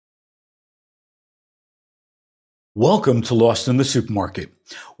Welcome to Lost in the Supermarket.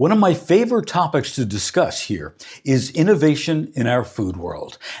 One of my favorite topics to discuss here is innovation in our food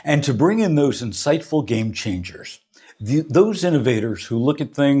world and to bring in those insightful game changers. Those innovators who look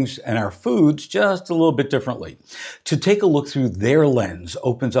at things and our foods just a little bit differently. To take a look through their lens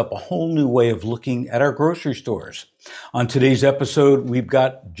opens up a whole new way of looking at our grocery stores. On today's episode, we've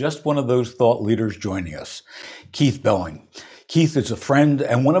got just one of those thought leaders joining us, Keith Belling. Keith is a friend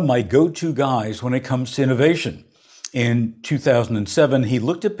and one of my go-to guys when it comes to innovation. In 2007, he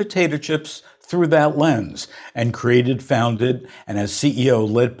looked at potato chips through that lens and created, founded, and as CEO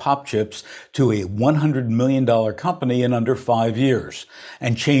led Pop Chips to a $100 million company in under 5 years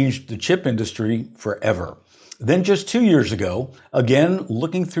and changed the chip industry forever. Then just 2 years ago, again,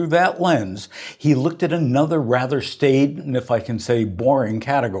 looking through that lens, he looked at another rather staid, and if I can say boring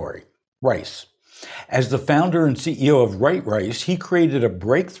category, rice. As the founder and CEO of Right Rice, he created a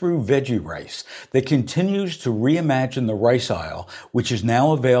breakthrough veggie rice that continues to reimagine the rice aisle, which is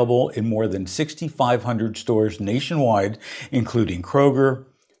now available in more than 6,500 stores nationwide, including Kroger,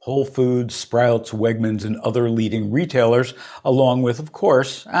 Whole Foods, Sprouts, Wegmans, and other leading retailers, along with, of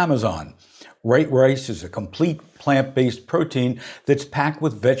course, Amazon. Right Rice is a complete plant-based protein that's packed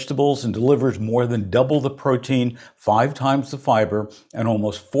with vegetables and delivers more than double the protein, 5 times the fiber, and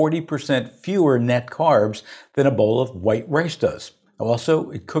almost 40% fewer net carbs than a bowl of white rice does. Also,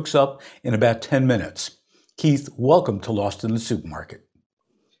 it cooks up in about 10 minutes. Keith, welcome to Lost in the Supermarket.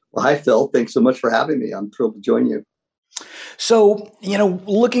 Well, hi, Phil. Thanks so much for having me. I'm thrilled to join you. So,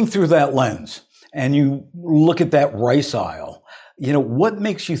 looking through that lens, and you look at that rice aisle, what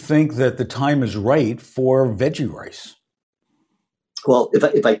makes you think that the time is right for veggie rice? Well,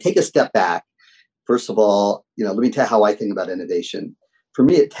 if I take a step back, first of all, let me tell you how I think about innovation. For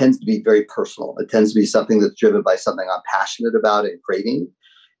me, it tends to be very personal. It tends to be something that's driven by something I'm passionate about and craving.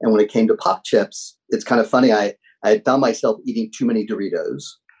 And when it came to Pop Chips, it's kind of funny. I had found myself eating too many Doritos.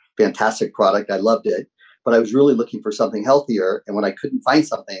 Fantastic product. I loved it. But I was really looking for something healthier. And when I couldn't find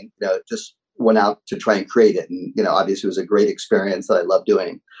something, just went out to try and create it. And, obviously it was a great experience that I love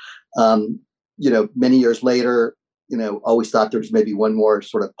doing. Many years later, always thought there was maybe one more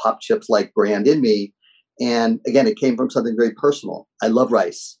sort of Pop Chips like brand in me. And again, it came from something very personal. I love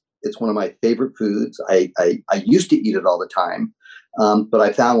rice. It's one of my favorite foods. I used to eat it all the time. But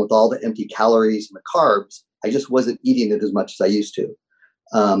I found with all the empty calories and the carbs, I just wasn't eating it as much as I used to.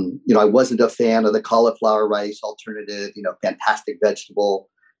 I wasn't a fan of the cauliflower rice alternative, fantastic vegetable,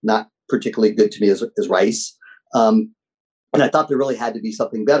 not particularly good to me as rice. And I thought there really had to be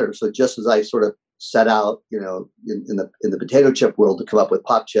something better. So just as I sort of set out, in the potato chip world to come up with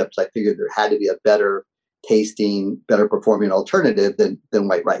Pop Chips, I figured there had to be a better tasting, better performing alternative than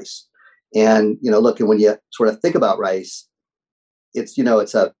white rice. And, look, and when you sort of think about rice, it's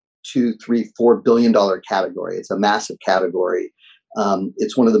a $2-3-4 billion category. It's a massive category.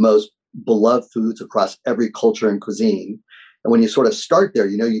 It's one of the most beloved foods across every culture and cuisine. And when you sort of start there,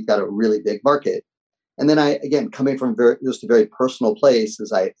 you've got a really big market. And then coming from just a very personal place,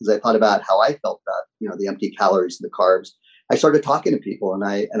 as I thought about how I felt about, the empty calories and the carbs, I started talking to people and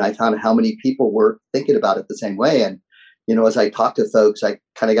I found how many people were thinking about it the same way. And, as I talked to folks, I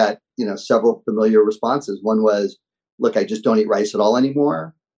kind of got, several familiar responses. One was, look, I just don't eat rice at all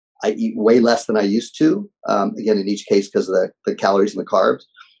anymore. I eat way less than I used to. Again, in each case, because of the calories and the carbs.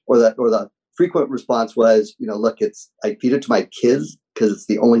 Or the frequent response was, look, I feed it to my kids because it's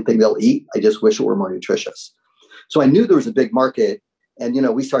the only thing they'll eat. I just wish it were more nutritious. So I knew there was a big market. And,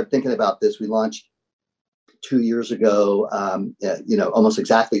 we started thinking about this. We launched 2 years ago, almost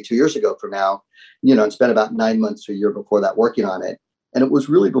exactly 2 years ago from now, and spent about 9 months to a year before that working on it. And it was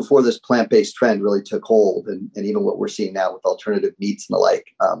really before this plant-based trend really took hold and even what we're seeing now with alternative meats and the like,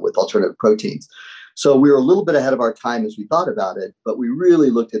 with alternative proteins. So we were a little bit ahead of our time as we thought about it, but we really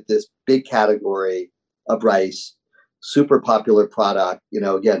looked at this big category of rice, super popular product,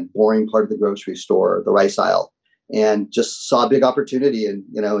 again, boring part of the grocery store, the rice aisle, and just saw a big opportunity and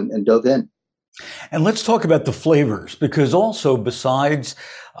dove in. And let's talk about the flavors, because also besides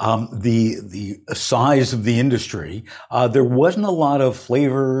the size of the industry, there wasn't a lot of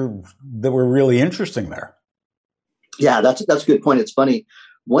flavor that were really interesting there. Yeah, that's a good point. It's funny.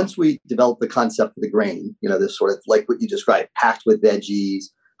 Once we developed the concept of the grain, this sort of like what you described, packed with veggies,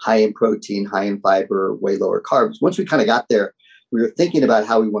 high in protein, high in fiber, way lower carbs. Once we kind of got there, we were thinking about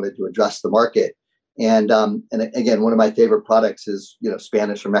how we wanted to address the market. And again, one of my favorite products is,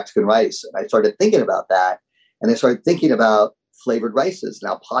 Spanish or Mexican rice. And I started thinking about that. And I started thinking about flavored rices and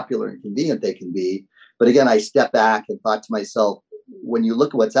how popular and convenient they can be. But again, I stepped back and thought to myself, when you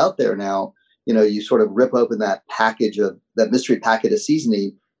look at what's out there now, you sort of rip open that mystery packet of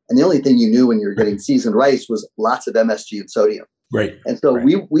seasoning And the only thing you knew when you were getting seasoned rice was lots of MSG and sodium. Right. And so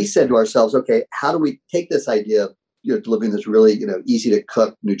we said to ourselves, okay, how do we take this idea of delivering this really easy to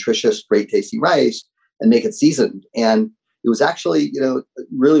cook, nutritious, great tasting rice and make it seasoned? And it was actually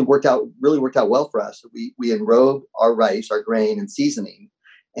really worked out well for us. We enrobe our rice, our grain, in seasoning,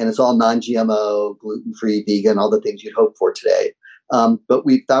 and it's all non-GMO, gluten-free, vegan, all the things you'd hope for today. But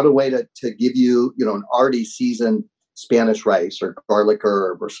we found a way to give you an already seasoned Spanish rice or garlic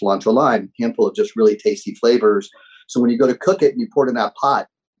herb or cilantro lime, a handful of just really tasty flavors. So when you go to cook it and you pour it in that pot,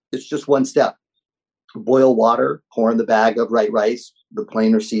 it's just one step. Boil water, pour in the bag of rice, the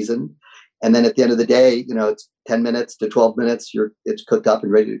plain or seasoned. And then at the end of the day, it's 10 minutes to 12 minutes, it's cooked up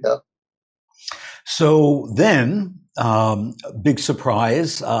and ready to go. So then, big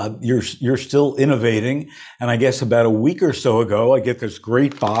surprise, you're still innovating. And I guess about a week or so ago, I get this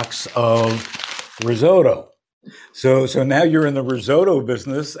great box of risotto. So now you're in the risotto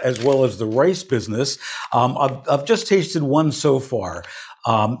business as well as the rice business. I've just tasted one so far,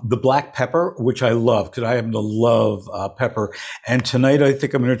 the black pepper, which I love because I happen to love pepper. And tonight I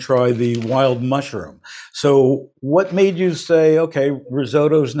think I'm going to try the wild mushroom. So what made you say, okay,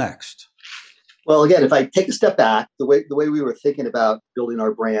 risotto's next? Well, again, if I take a step back, the way we were thinking about building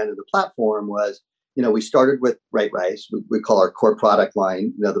our brand and the platform was, we started with rice. We call our core product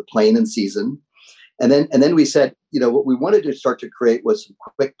line, the plain and seasoned. And then we said, what we wanted to start to create was some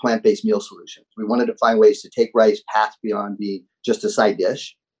quick plant-based meal solutions. We wanted to find ways to take rice past beyond being just a side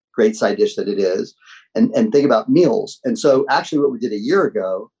dish, great side dish that it is, and think about meals. And so actually what we did a year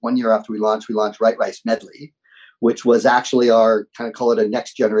ago, 1 year after we launched Rice Medley, which was actually our kind of call it a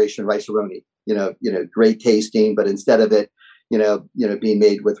next generation rice-a-roni. Great tasting, but instead of it, being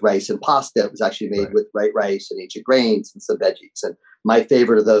made with rice and pasta, it was actually made with rice and ancient grains and some veggies. And my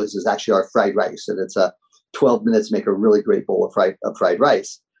favorite of those is actually our fried rice, and it's 12 minutes to make a really great bowl of fried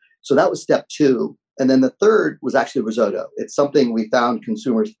rice. So that was step two. And then the third was actually risotto. It's something we found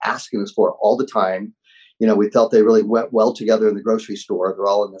consumers asking us for all the time. We felt they really went well together in the grocery store. They're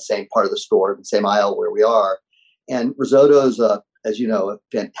all in the same part of the store, the same aisle where we are. And risotto is, as you know, a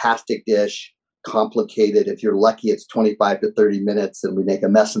fantastic dish, complicated. If you're lucky, it's 25 to 30 minutes and we make a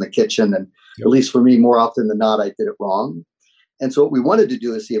mess in the kitchen. And at least for me, more often than not, I did it wrong. And so what we wanted to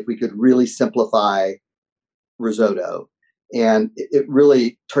do is see if we could really simplify risotto. And it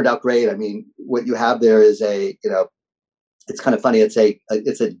really turned out great. I mean, what you have there is it's kind of funny. It's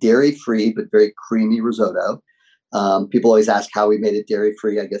a dairy-free but very creamy risotto. People always ask how we made it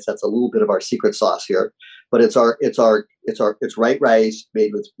dairy-free. I guess that's a little bit of our secret sauce here. But it's white rice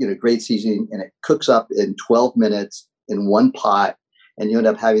made with great seasoning, and it cooks up in 12 minutes in one pot, and you end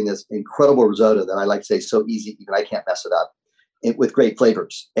up having this incredible risotto that I like to say so easy even I can't mess it up, with great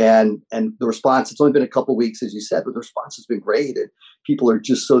flavors. And the response, it's only been a couple of weeks, as you said, but the response has been great, and people are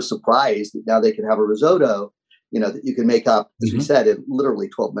just so surprised that now they can have a risotto, that you can make up, as we said, in literally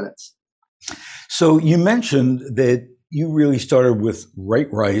 12 minutes. So you mentioned that you really started with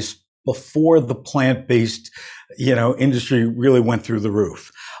rice before the plant-based, industry really went through the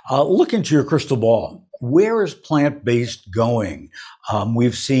roof. Look into your crystal ball. Where is plant-based going?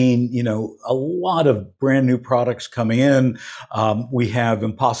 We've seen, a lot of brand new products coming in. We have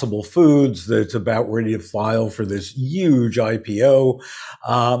Impossible Foods that's about ready to file for this huge IPO.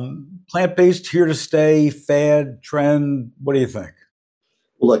 Plant-based here to stay, fad, trend. What do you think?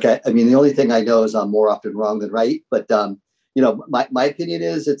 Look, I mean, the only thing I know is I'm more often wrong than right. But, my opinion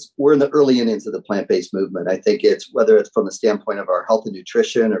is we're in the early innings of the plant-based movement. I think whether it's from the standpoint of our health and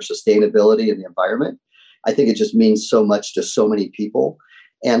nutrition or sustainability and the environment, I think it just means so much to so many people.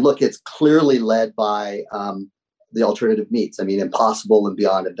 And look, it's clearly led by the alternative meats. I mean, Impossible and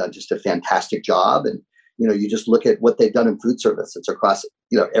Beyond have done just a fantastic job. And, you just look at what they've done in food service. It's across,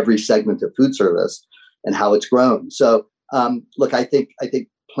 every segment of food service and how it's grown. So, look, I think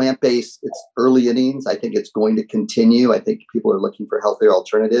plant-based, it's early innings. I think it's going to continue. I think people are looking for healthier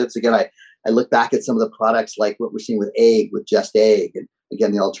alternatives. Again, I look back at some of the products like what we're seeing with Just Egg, and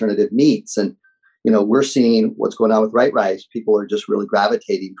again, the alternative meats. And, we're seeing what's going on with rice. People are just really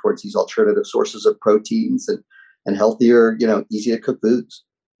gravitating towards these alternative sources of proteins and healthier, easy to cook foods.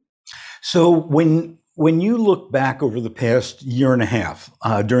 So when you look back over the past year and a half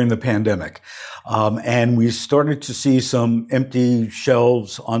during the pandemic, and we started to see some empty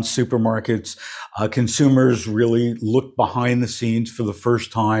shelves on supermarkets, consumers really looked behind the scenes for the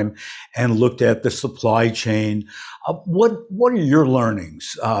first time and looked at the supply chain. What are your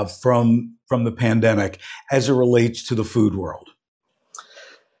learnings from the pandemic as it relates to the food world?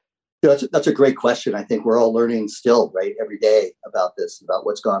 That's a great question. I think we're all learning still, right, every day about this, about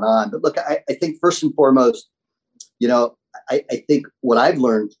what's gone on. But look, I think first and foremost, I think what I've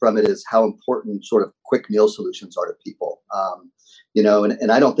learned from it is how important sort of quick meal solutions are to people.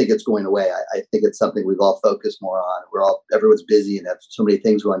 And I don't think it's going away. I think it's something we've all focused more on. Everyone's busy and have so many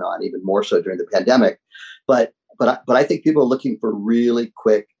things going on, even more so during the pandemic. But I think people are looking for really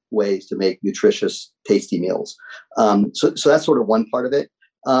quick ways to make nutritious, tasty meals. So that's sort of one part of it.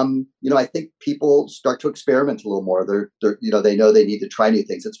 I think people start to experiment a little more. They know they need to try new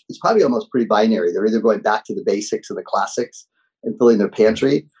things. It's probably almost pretty binary. They're either going back to the basics and the classics and filling their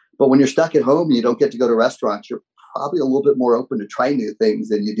pantry. But when you're stuck at home and you don't get to go to restaurants, you're probably a little bit more open to try new things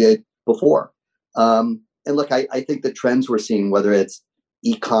than you did before. And look, I think the trends we're seeing, whether it's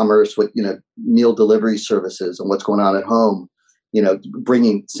e-commerce with, meal delivery services and what's going on at home,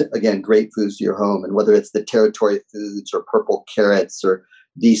 bringing, again, great foods to your home, and whether it's the Territory Foods or Purple Carrots or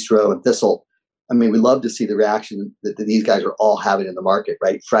Bistro and Thistle. I mean, we love to see the reaction that these guys are all having in the market,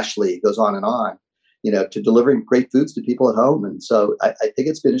 right? Freshly, it goes on, to delivering great foods to people at home. And so I think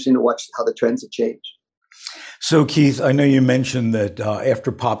it's been interesting to watch how the trends have changed. So, Keith, I know you mentioned that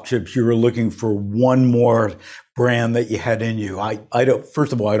after Pop Chips, you were looking for one more brand that you had in you.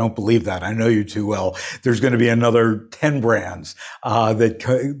 First of all, I don't believe that. I know you too well. There's going to be another 10 brands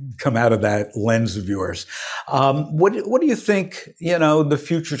that come out of that lens of yours. What do you think, the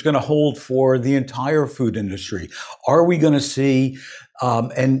future is going to hold for the entire food industry? Are we going to see,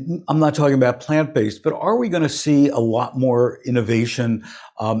 and I'm not talking about plant-based, but are we going to see a lot more innovation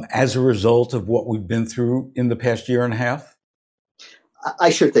as a result of what we've been through in the past year and a half?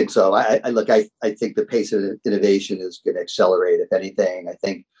 I sure think so. I think the pace of innovation is going to accelerate. If anything, I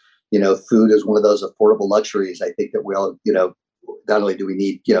think, food is one of those affordable luxuries. I think that we all, not only do we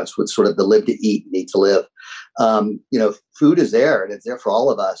need, it's sort of the live to eat, need to live. Food is there, and it's there for all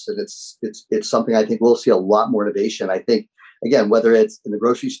of us. And it's something I think we'll see a lot more innovation. I think, again, whether it's in the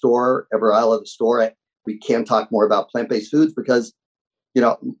grocery store, every aisle of the store, we can talk more about plant-based foods because,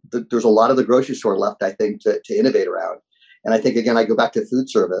 there's a lot of the grocery store left, I think, to innovate around. And I think, again, I go back to food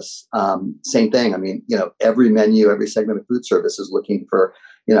service, same thing. I mean, every menu, every segment of food service is looking for,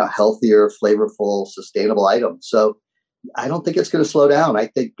 healthier, flavorful, sustainable items. So I don't think it's going to slow down. I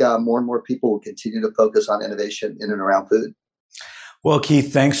think more and more people will continue to focus on innovation in and around food. Well,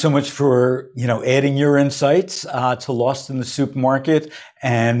 Keith, thanks so much for, adding your insights to Lost in the Supermarket.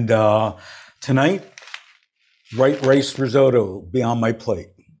 And tonight, white rice risotto will be on my plate.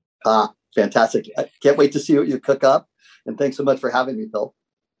 Fantastic. I can't wait to see what you cook up. And thanks so much for having me, Phil.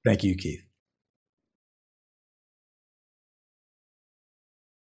 Thank you, Keith.